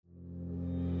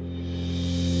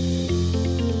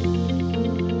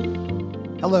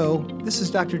Hello, this is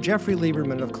Dr. Jeffrey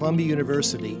Lieberman of Columbia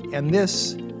University, and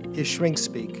this is Shrink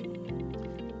Speak.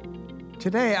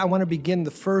 Today, I want to begin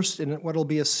the first in what will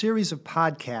be a series of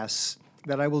podcasts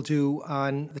that I will do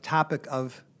on the topic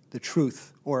of the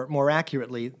truth, or more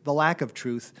accurately, the lack of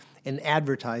truth in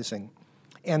advertising.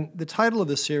 And the title of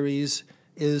the series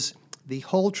is The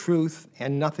Whole Truth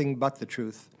and Nothing But the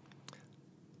Truth.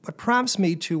 What prompts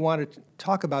me to want to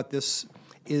talk about this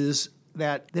is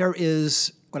that there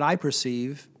is what I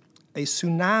perceive a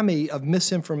tsunami of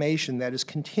misinformation that is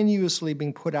continuously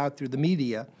being put out through the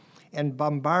media and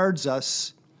bombards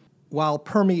us while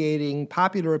permeating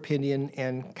popular opinion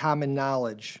and common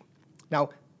knowledge. Now,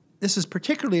 this is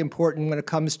particularly important when it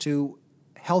comes to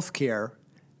healthcare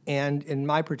and, in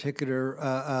my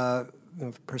particular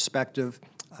perspective,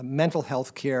 mental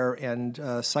health care and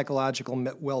psychological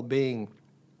well-being.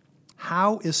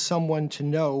 How is someone to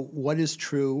know what is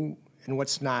true and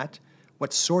what's not?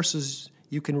 What sources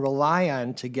you can rely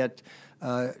on to get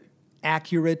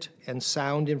accurate and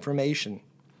sound information?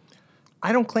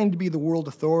 I don't claim to be the world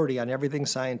authority on everything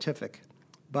scientific,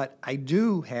 but I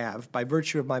do have, by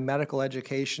virtue of my medical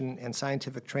education and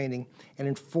scientific training, an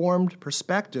informed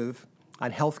perspective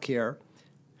on healthcare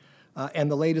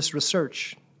and the latest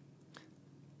research.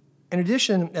 In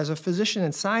addition, as a physician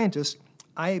and scientist,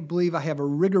 I believe I have a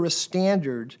rigorous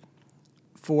standard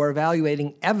for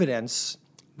evaluating evidence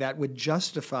that would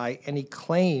justify any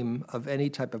claim of any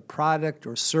type of product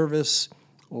or service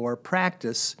or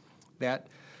practice that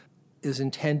is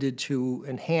intended to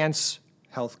enhance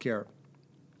healthcare.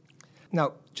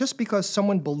 Now, just because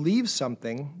someone believes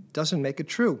something doesn't make it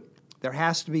true. There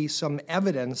has to be some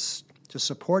evidence to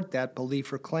support that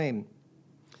belief or claim.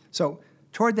 So,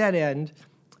 toward that end,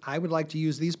 I would like to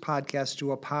use these podcasts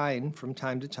to opine from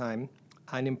time to time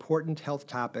on important health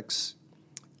topics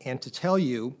and to tell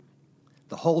you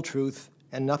the whole truth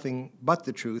and nothing but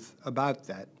the truth about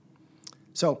that.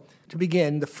 So, to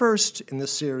begin, the first in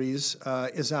this series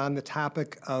is on the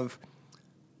topic of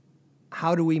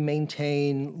how do we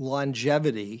maintain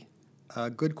longevity,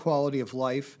 good quality of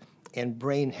life, and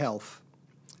brain health.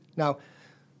 Now,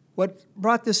 what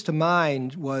brought this to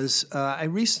mind was I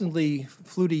recently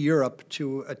flew to Europe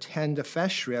to attend a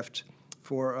Festschrift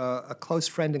for a close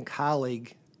friend and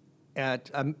colleague at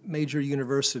a major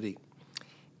university.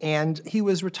 And he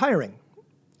was retiring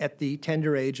at the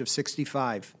tender age of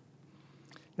 65.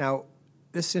 Now,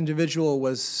 this individual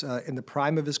was in the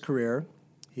prime of his career.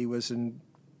 He was in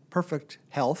perfect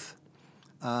health.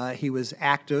 He was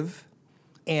active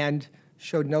and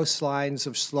showed no signs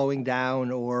of slowing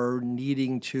down or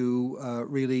needing to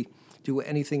really do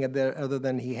anything other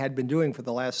than he had been doing for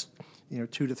the last 2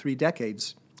 to 3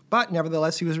 decades. But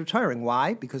nevertheless, he was retiring.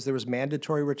 Why? Because there was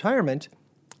mandatory retirement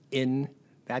in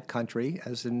that country,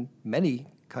 as in many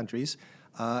countries,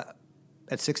 at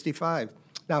 65.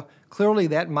 Now, clearly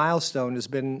that milestone has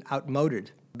been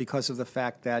outmoded because of the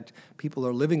fact that people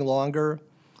are living longer,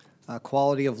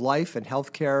 quality of life and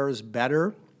health care is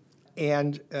better,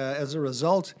 and as a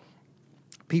result,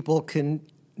 people can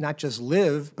not just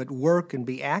live, but work and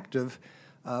be active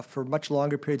for much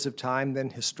longer periods of time than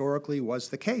historically was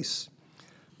the case.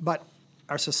 But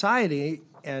our society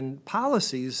and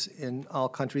policies in all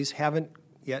countries haven't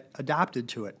yet adopted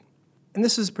to it. And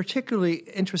this is a particularly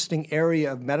interesting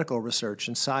area of medical research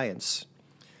and science,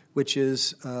 which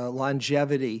is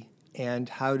longevity and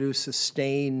how to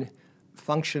sustain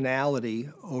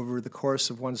functionality over the course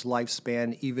of one's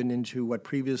lifespan, even into what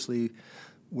previously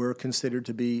were considered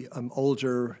to be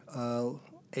older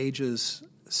ages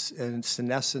and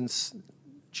senescence,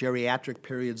 geriatric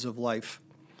periods of life.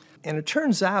 And it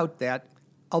turns out that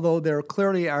although there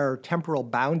clearly are temporal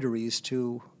boundaries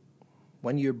to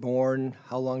when you're born,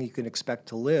 how long you can expect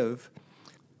to live,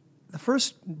 the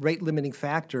first rate-limiting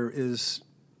factor is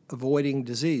avoiding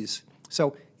disease.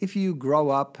 So if you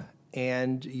grow up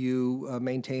and you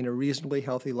maintain a reasonably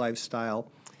healthy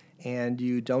lifestyle and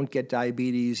you don't get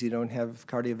diabetes, you don't have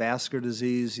cardiovascular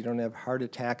disease, you don't have heart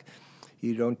attack,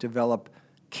 you don't develop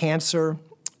cancer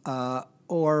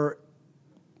or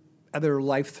other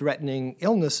life-threatening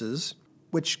illnesses,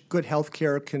 which good health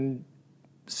care can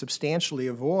substantially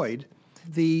avoid,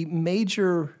 the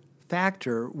major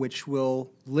factor which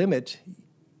will limit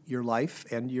your life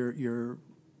and your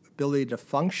ability to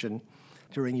function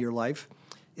during your life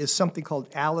is something called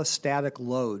allostatic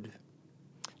load.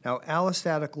 Now,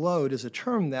 allostatic load is a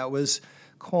term that was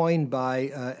coined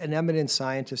by an eminent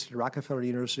scientist at Rockefeller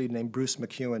University named Bruce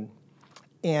McEwen,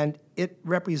 and it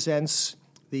represents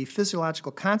the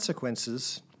physiological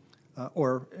consequences,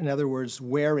 or in other words,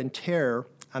 wear and tear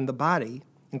on the body,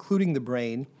 including the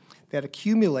brain, that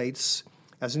accumulates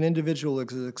as an individual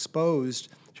is exposed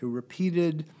to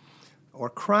repeated or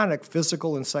chronic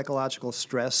physical and psychological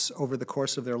stress over the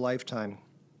course of their lifetime.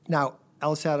 Now,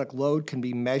 allostatic load can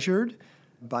be measured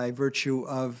by virtue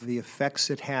of the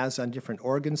effects it has on different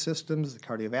organ systems, the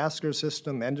cardiovascular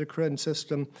system, endocrine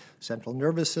system, central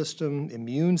nervous system,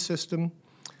 immune system,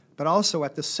 but also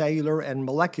at the cellular and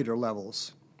molecular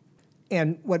levels.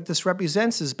 And what this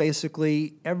represents is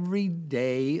basically every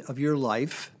day of your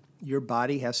life, your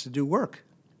body has to do work.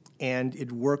 And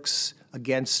it works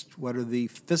against what are the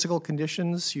physical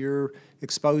conditions you're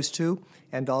exposed to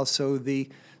and also the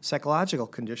psychological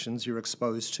conditions you're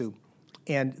exposed to.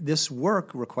 And this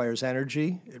work requires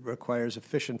energy, it requires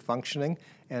efficient functioning,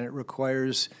 and it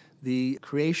requires the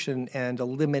creation and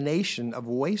elimination of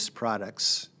waste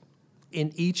products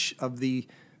in each of the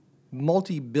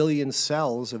multi-billion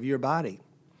cells of your body.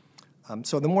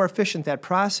 So the more efficient that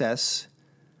process,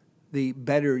 the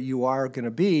better you are going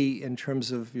to be in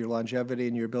terms of your longevity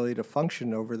and your ability to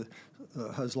function over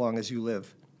as long as you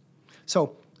live.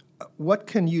 So what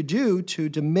can you do to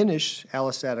diminish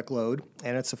allostatic load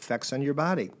and its effects on your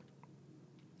body?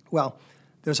 Well,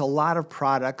 there's a lot of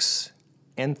products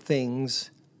and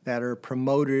things that are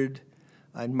promoted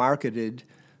and marketed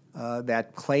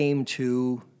that claim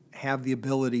to have the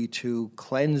ability to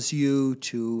cleanse you,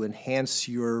 to enhance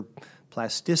your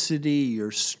plasticity,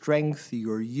 your strength,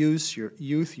 your youth,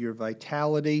 your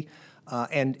vitality,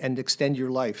 and extend your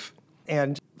life.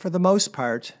 And for the most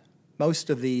part, most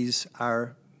of these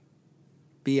are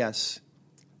BS.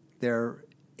 They're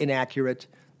inaccurate,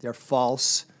 they're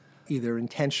false, either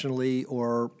intentionally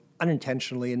or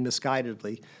unintentionally and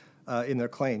misguidedly in their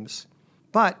claims.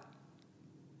 But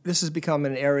this has become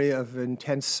an area of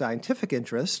intense scientific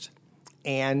interest,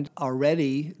 and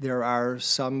already there are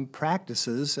some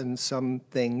practices and some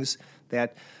things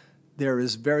that there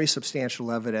is very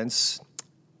substantial evidence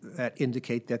that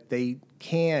indicate that they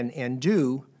can and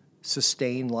do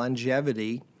sustain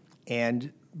longevity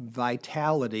and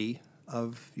vitality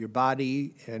of your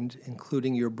body and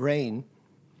including your brain.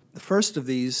 The first of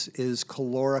these is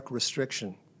caloric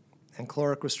restriction. And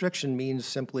caloric restriction means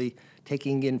simply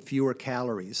taking in fewer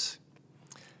calories.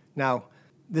 Now,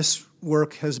 this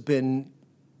work has been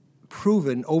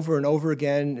proven over and over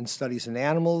again in studies in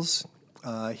animals.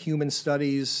 Human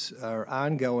studies are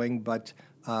ongoing, but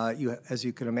as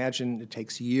you can imagine, it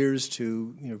takes years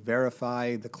to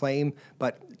verify the claim.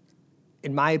 But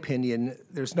in my opinion,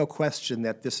 there's no question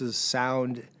that this is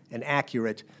sound and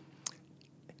accurate.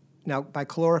 Now, by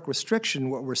caloric restriction,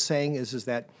 what we're saying is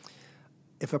that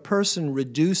if a person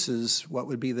reduces what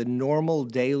would be the normal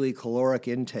daily caloric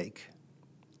intake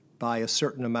by a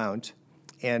certain amount,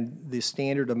 and the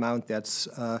standard amount that's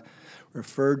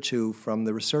referred to from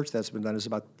the research that's been done is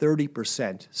about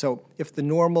 30%. So if the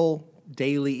normal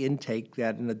daily intake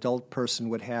that an adult person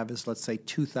would have is, let's say,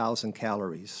 2,000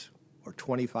 calories or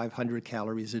 2,500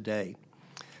 calories a day,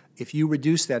 if you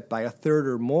reduce that by a third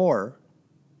or more,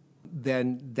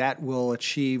 then that will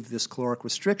achieve this caloric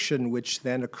restriction, which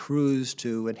then accrues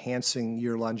to enhancing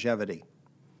your longevity.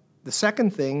 The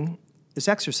second thing is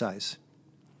exercise.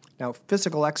 Now,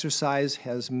 physical exercise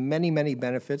has many, many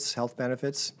benefits, health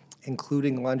benefits,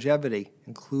 including longevity,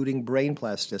 including brain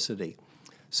plasticity.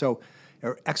 So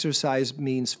exercise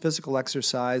means physical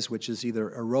exercise, which is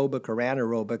either aerobic or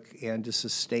anaerobic, and to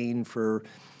sustain for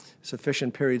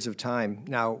sufficient periods of time.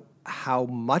 Now, how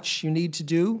much you need to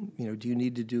do, do you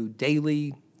need to do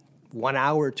daily, 1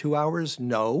 hour, 2 hours?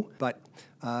 No, but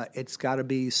it's got to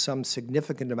be some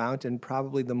significant amount, and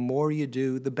probably the more you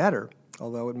do, the better,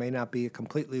 although it may not be a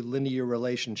completely linear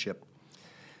relationship.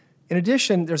 In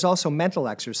addition, there's also mental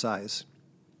exercise.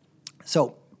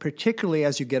 So particularly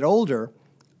as you get older,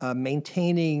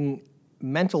 maintaining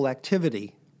mental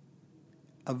activity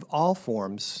of all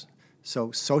forms, so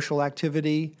social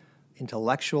activity,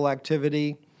 intellectual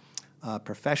activity,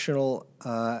 professional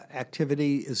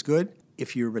activity is good.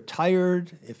 If you're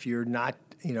retired, if you're not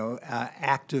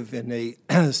active in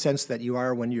a sense that you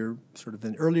are when you're sort of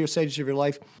in earlier stages of your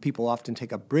life, people often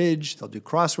take up bridge, they'll do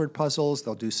crossword puzzles,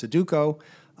 they'll do Sudoku.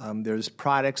 There's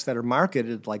products that are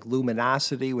marketed like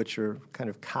Luminosity, which are kind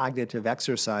of cognitive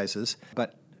exercises,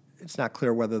 but it's not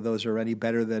clear whether those are any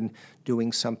better than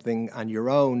doing something on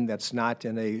your own that's not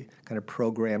in a kind of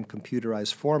programmed,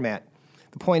 computerized format.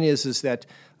 The point is that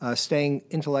staying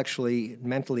intellectually,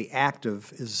 mentally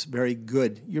active is very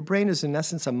good. Your brain is in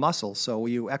essence a muscle, so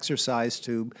you exercise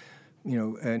to,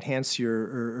 enhance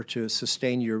or to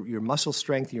sustain your muscle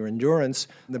strength, your endurance.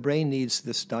 The brain needs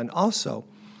this done also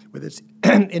with its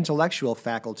intellectual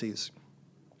faculties.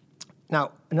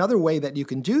 Now, another way that you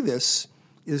can do this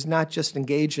is not just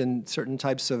engage in certain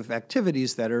types of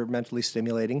activities that are mentally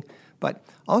stimulating, but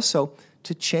also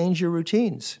to change your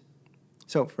routines.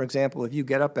 So, for example, if you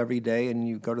get up every day and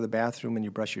you go to the bathroom and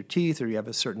you brush your teeth, or you have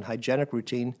a certain hygienic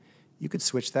routine, you could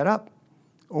switch that up.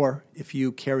 Or if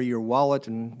you carry your wallet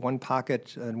in one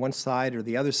pocket on one side or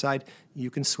the other side, you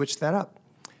can switch that up.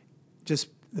 Just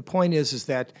the point is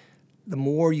that the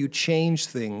more you change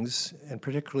things, and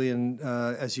particularly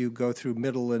as you go through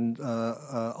middle and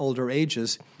older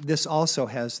ages, this also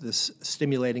has this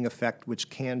stimulating effect which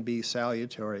can be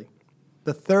salutary.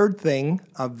 The third thing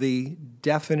of the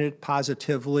definite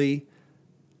positively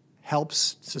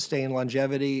helps sustain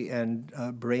longevity and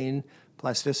brain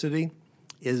plasticity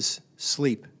is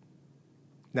sleep.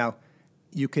 Now,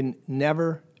 you can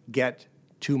never get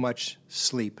too much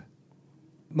sleep.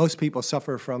 Most people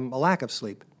suffer from a lack of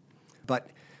sleep,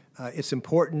 but it's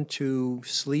important to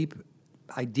sleep.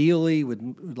 Ideally,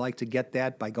 would like to get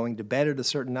that by going to bed at a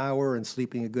certain hour and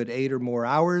sleeping a good 8 or more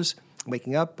hours,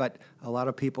 waking up, but a lot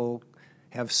of people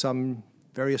have some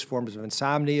various forms of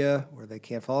insomnia, where they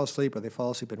can't fall asleep, or they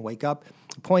fall asleep and wake up.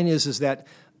 The point is that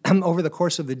over the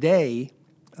course of the day,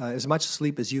 as much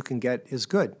sleep as you can get is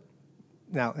good.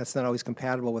 Now, that's not always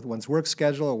compatible with one's work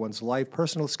schedule or one's life,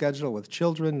 personal schedule, with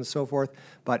children and so forth,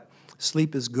 but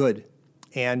sleep is good.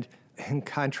 And in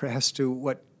contrast to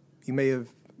what you may have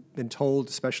been told,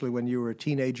 especially when you were a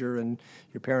teenager and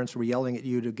your parents were yelling at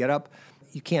you to get up,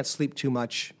 you can't sleep too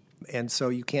much, and so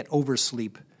you can't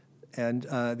oversleep. And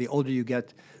the older you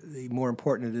get, the more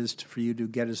important it is for you to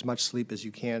get as much sleep as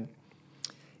you can.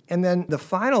 And then the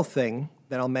final thing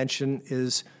that I'll mention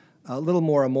is a little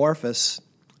more amorphous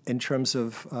in terms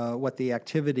of what the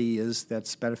activity is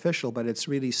that's beneficial, but it's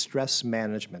really stress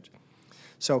management.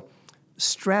 So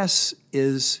stress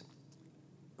is,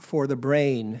 for the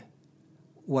brain,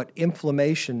 what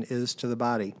inflammation is to the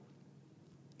body.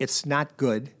 It's not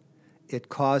good. It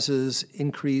causes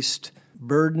increased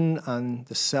burden on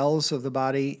the cells of the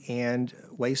body and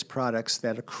waste products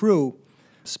that accrue,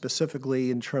 specifically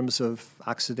in terms of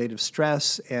oxidative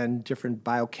stress and different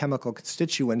biochemical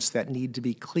constituents that need to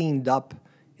be cleaned up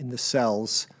in the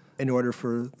cells in order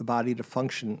for the body to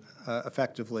function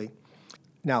effectively.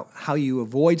 Now, how you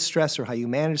avoid stress or how you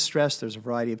manage stress, there's a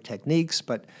variety of techniques,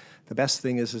 but the best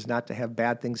thing is not to have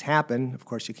bad things happen. Of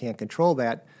course, you can't control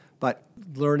that, but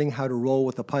learning how to roll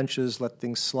with the punches, let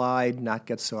things slide, not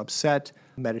get so upset.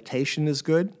 Meditation is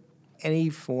good. Any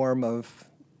form of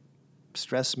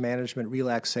stress management,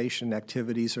 relaxation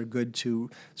activities are good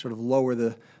to sort of lower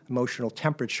the emotional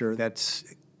temperature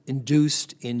that's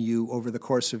induced in you over the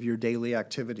course of your daily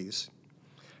activities.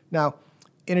 Now,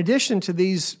 in addition to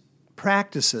these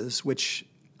practices, which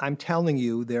I'm telling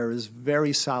you there is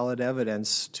very solid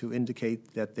evidence to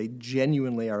indicate that they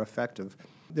genuinely are effective,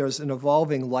 there's an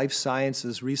evolving life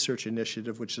sciences research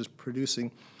initiative which is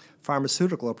producing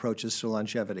pharmaceutical approaches to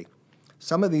longevity.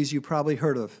 Some of these you probably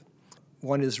heard of.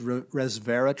 One is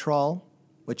resveratrol,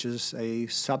 which is a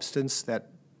substance that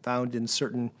found in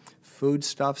certain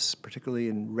foodstuffs, particularly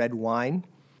in red wine.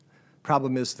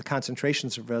 Problem is the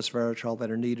concentrations of resveratrol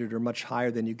that are needed are much higher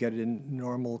than you get in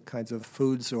normal kinds of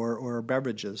foods or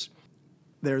beverages.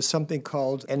 There's something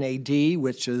called NAD,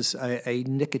 which is a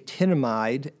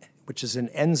nicotinamide, which is an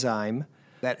enzyme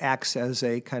that acts as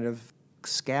a kind of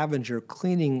scavenger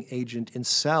cleaning agent in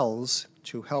cells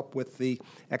to help with the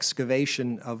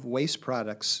excavation of waste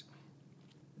products.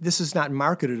 This is not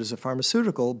marketed as a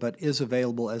pharmaceutical, but is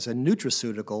available as a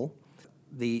nutraceutical.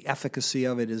 The efficacy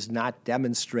of it is not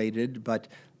demonstrated, but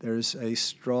there's a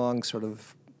strong sort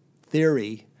of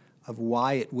theory of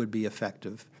why it would be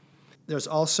effective. There's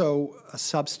also a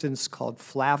substance called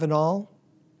flavanol,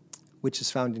 which is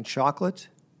found in chocolate,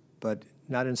 but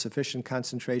not in sufficient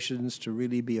concentrations to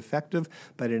really be effective,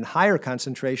 but in higher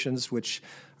concentrations, which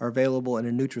are available in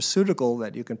a nutraceutical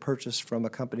that you can purchase from a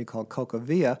company called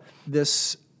Cocavia.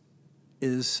 This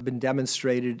has been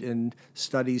demonstrated in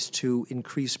studies to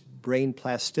increase brain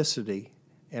plasticity,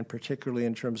 and particularly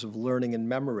in terms of learning and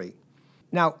memory.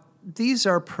 Now, these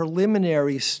are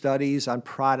preliminary studies on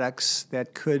products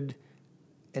that could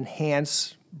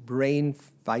enhance brain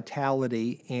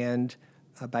vitality and,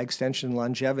 by extension,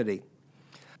 longevity.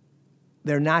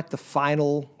 They're not the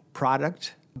final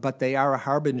product, but they are a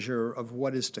harbinger of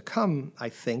what is to come, I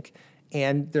think,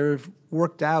 and they've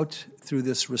worked out through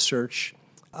this research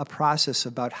a process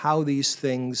about how these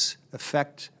things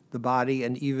affect the body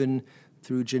and even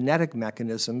through genetic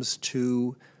mechanisms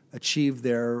to achieve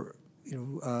their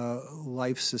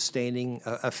life-sustaining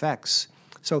effects.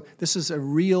 So this is a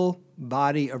real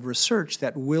body of research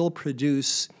that will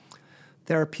produce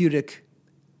therapeutic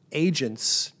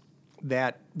agents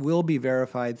that will be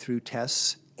verified through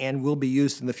tests and will be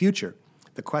used in the future.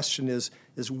 The question is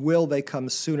will they come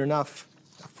soon enough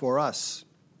for us?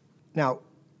 Now,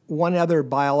 one other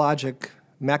biologic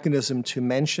mechanism to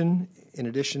mention, in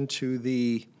addition to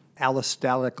the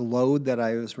allostatic load that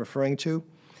I was referring to,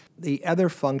 the other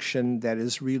function that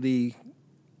is really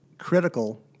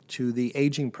critical to the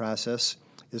aging process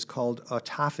is called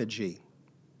autophagy.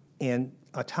 And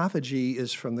autophagy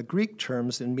is from the Greek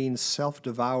terms and means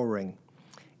self-devouring,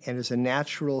 and is a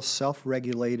natural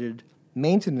self-regulated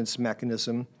maintenance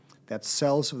mechanism that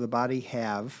cells of the body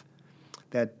have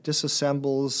that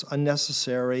disassembles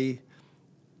unnecessary,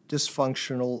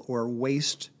 dysfunctional, or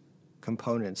waste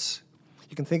components.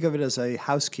 You can think of it as a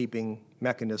housekeeping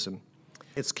mechanism.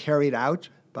 It's carried out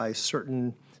by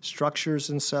certain structures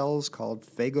in cells called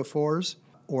phagophores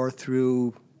or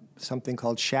through something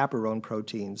called chaperone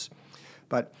proteins.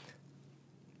 But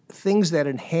things that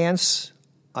enhance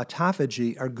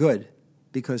autophagy are good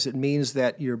because it means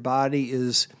that your body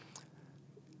is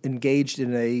engaged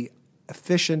in a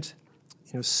efficient,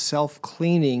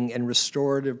 self-cleaning and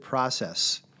restorative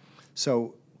process.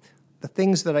 So the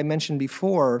things that I mentioned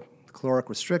before, caloric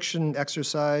restriction,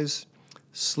 exercise,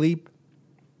 sleep,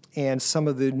 and some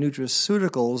of the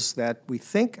nutraceuticals that we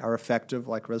think are effective,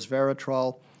 like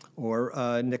resveratrol or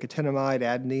nicotinamide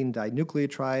adenine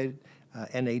dinucleotide,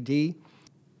 NAD,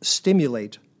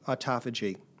 stimulate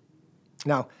autophagy.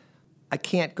 Now, I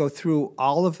can't go through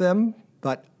all of them,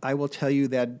 but I will tell you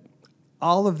that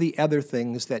all of the other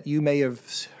things that you may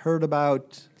have heard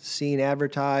about, seen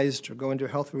advertised, or go into a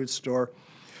health food store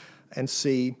and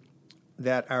see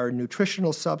that are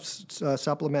nutritional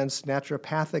supplements,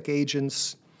 naturopathic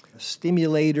agents,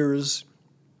 stimulators,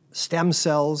 stem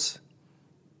cells,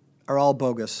 are all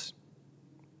bogus.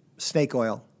 Snake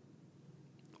oil.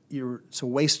 It's a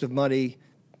waste of money,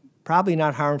 probably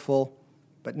not harmful,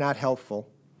 but not helpful.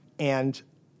 And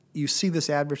you see this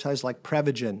advertised like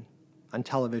Prevagen on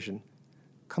television.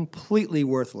 Completely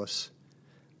worthless.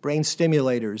 Brain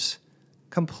stimulators,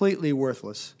 completely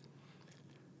worthless.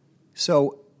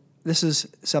 So this is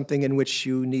something in which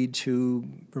you need to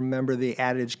remember the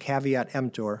adage caveat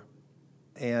emptor.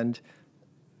 And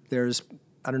there's,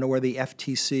 I don't know where the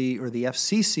FTC or the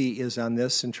FCC is on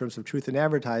this in terms of truth in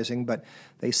advertising, but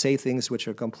they say things which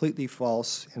are completely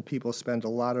false, and people spend a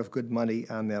lot of good money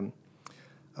on them.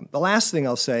 The last thing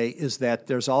I'll say is that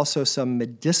there's also some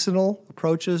medicinal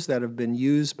approaches that have been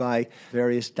used by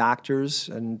various doctors,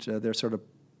 and they're sort of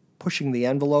pushing the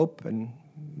envelope and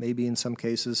maybe in some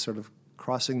cases sort of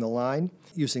crossing the line,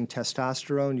 using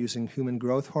testosterone, using human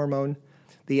growth hormone.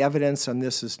 The evidence on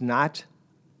this is not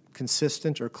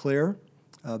consistent or clear.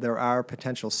 There are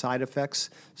potential side effects,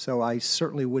 so I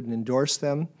certainly wouldn't endorse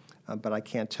them, but I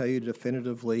can't tell you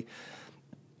definitively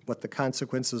what the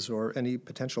consequences or any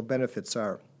potential benefits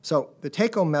are. So the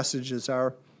take-home messages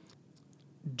are,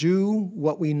 do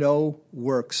what we know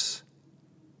works,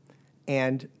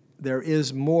 and there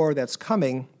is more that's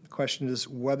coming. The question is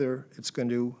whether it's going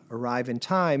to arrive in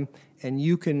time, and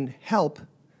you can help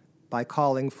by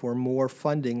calling for more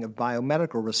funding of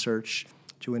biomedical research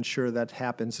to ensure that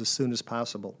happens as soon as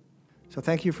possible. So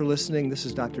thank you for listening. This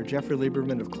is Dr. Jeffrey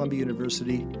Lieberman of Columbia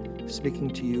University speaking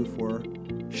to you for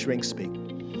Shrink Speak.